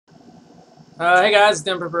Hey guys,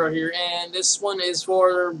 TheUnproPro here, and this one is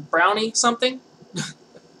for Brownie something.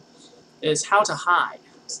 Is how to hide.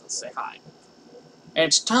 So let's say hide.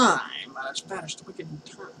 It's time. It's banished wicked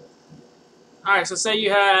time. Alright, so say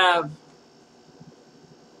you have.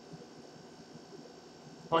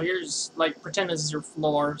 Well, here's like pretend this is your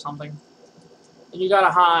floor or something, and you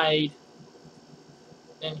gotta hide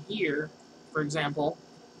in here, for example.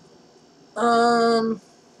 Hmm.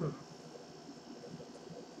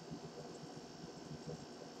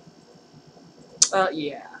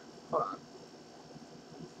 Yeah. Hold on.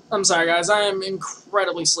 I'm sorry, guys. I am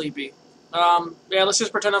incredibly sleepy. Yeah, let's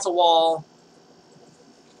just pretend that's a wall.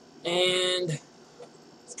 And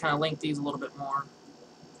let's kind of link these a little bit more.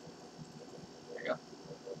 There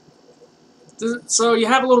you go. So you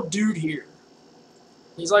have a little dude here.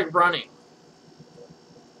 He's like running.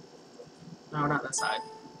 No, not that side.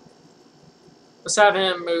 Let's have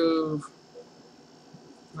him move.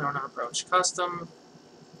 No, not approach. Custom.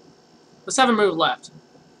 Let's have him move left.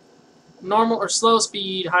 Normal or slow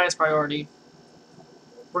speed, highest priority.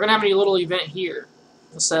 We're going to have a little event here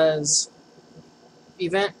that says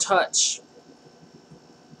event touch.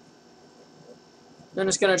 Then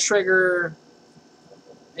it's going to trigger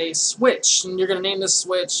a switch, and you're going to name this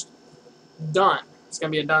switch done. It's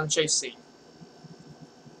going to be a done chase scene.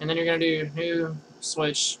 And then you're going to do new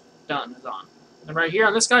switch done is on. And right here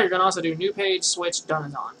on this guy, you're going to also do new page switch done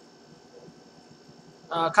is on.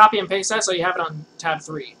 Copy and paste that so you have it on tab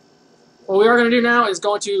 3. What we are going to do now is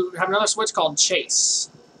going to have another switch called chase.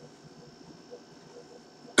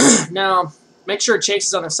 Now, make sure chase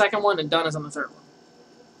is on the second one and done is on the third one.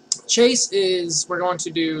 Chase is, we're going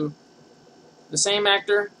to do the same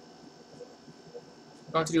actor.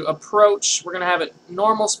 We're going to do approach. We're going to have it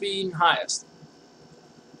normal speed and highest.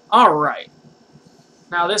 Alright.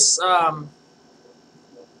 Now this, and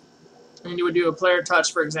you would do a player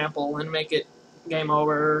touch, for example, and make it game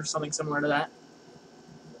over or something similar to that.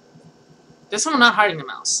 This one I'm not hiding the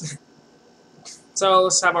mouse. So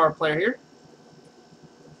let's have our player here.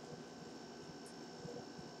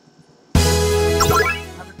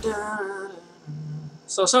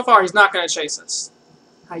 So far he's not going to chase us.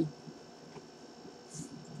 Hi.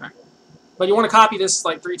 Right. But you want to copy this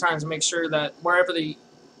like 3 times and make sure that wherever the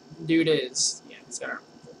dude is, yeah, it's got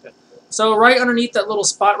good. So right underneath that little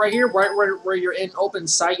spot right here, right where you're in open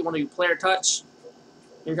sight, you want to do player touch.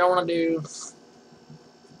 You're going to want to do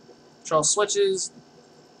control switches.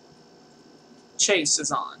 Chase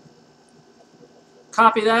is on.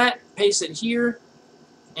 Copy that, paste it here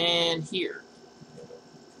and here.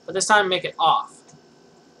 But this time make it off.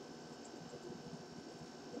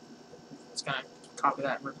 Just gonna copy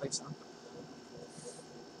that and replace them.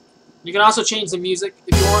 You can also change the music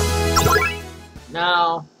if you want.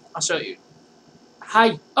 Now, I'll show you.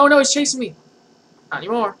 Hi. Oh no, he's chasing me. Not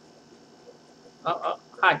anymore. Oh,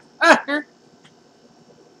 hi. Ah, here.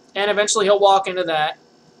 And eventually he'll walk into that.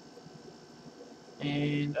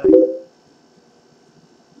 And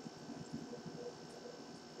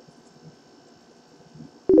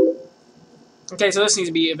okay, so this needs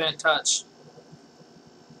to be event touch.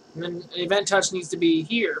 And then event touch needs to be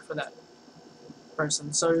here for that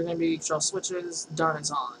person. So you're going to be control switches, done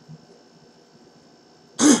is on.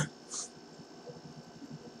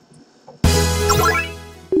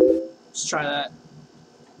 Let's try that.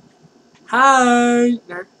 Hi!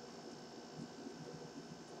 There.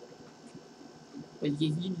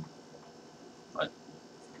 What?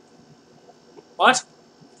 What?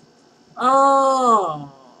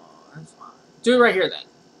 Oh, that's fine. Do it right here then.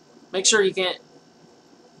 Make sure you can't.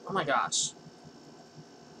 Oh my gosh.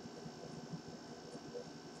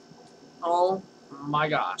 Oh my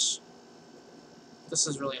gosh. This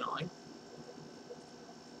is really annoying.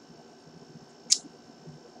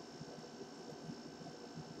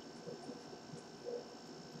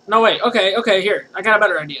 No, wait. Okay, here. I got a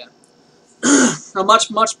better idea. A much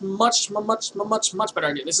better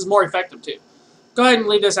idea. This is more effective, too. Go ahead and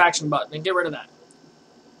leave this action button and get rid of that.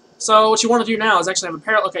 So what you want to do now is actually have a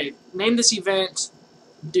parallel. Okay, name this event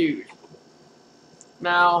dude.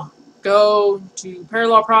 Now go to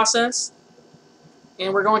parallel process,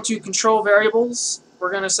 and we're going to control variables.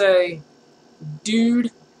 We're going to say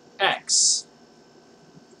dude X,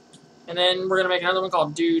 and then we're going to make another one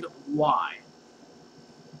called dude Y.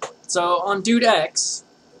 So on dude X,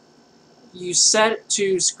 you set it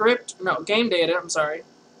to game data, I'm sorry,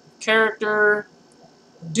 character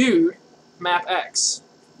dude map X.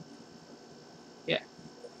 Yeah.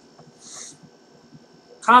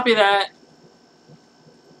 Copy that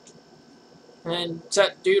and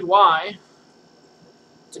set dude Y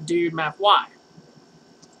to dude map Y.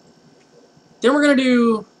 Then we're going to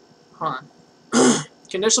do, hold on,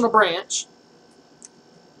 conditional branch.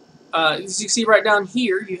 As you see right down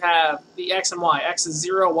here, you have the x and y. X is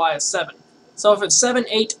 0, y is 7. So if it's 7,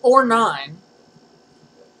 8, or 9,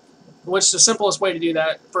 which the simplest way to do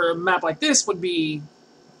that for a map like this would be,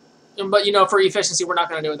 but you know, for efficiency, we're not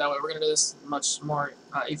going to do it that way. We're going to do this much more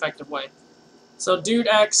effective way. So dude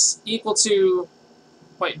x equal to,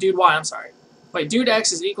 wait, dude y, I'm sorry. Wait, dude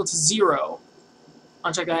x is equal to 0.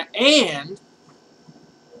 Uncheck that. And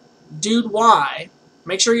dude y,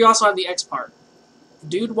 make sure you also have the x part.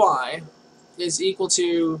 Dude y is equal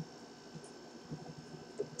to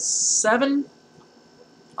 7.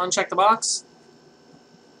 Uncheck the box.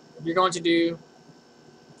 You're going to do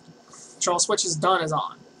control switch is done is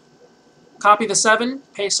on. Copy the 7,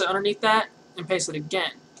 paste it underneath that, and paste it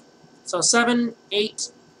again. So 7,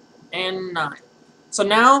 8, and 9. So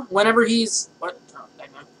now, whenever he's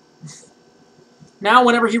now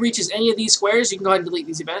whenever he reaches any of these squares, you can go ahead and delete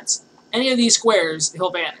these events. Any of these squares,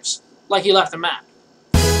 he'll vanish, like he left the map.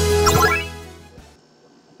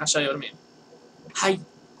 I'll show you what I mean. Hi.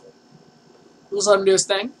 We'll just let him do his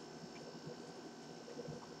thing.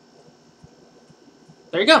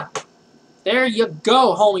 There you go. There you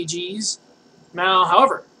go, homie G's. Now,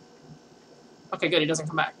 however... Okay, good, he doesn't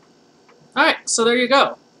come back. Alright, so there you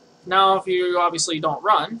go. Now, if you obviously don't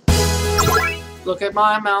run, look at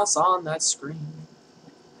my mouse on that screen.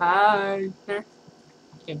 Hi. There.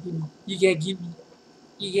 You can't get me. You can't get me.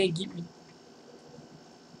 You can't get me.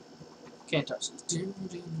 Can't touch this. Do,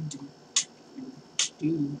 do, do.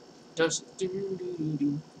 Do. Touch this. Do, do, do,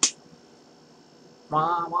 do.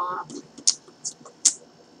 Wah, wah.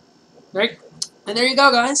 Right? And there you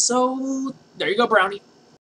go, guys. So, there you go, Brownie.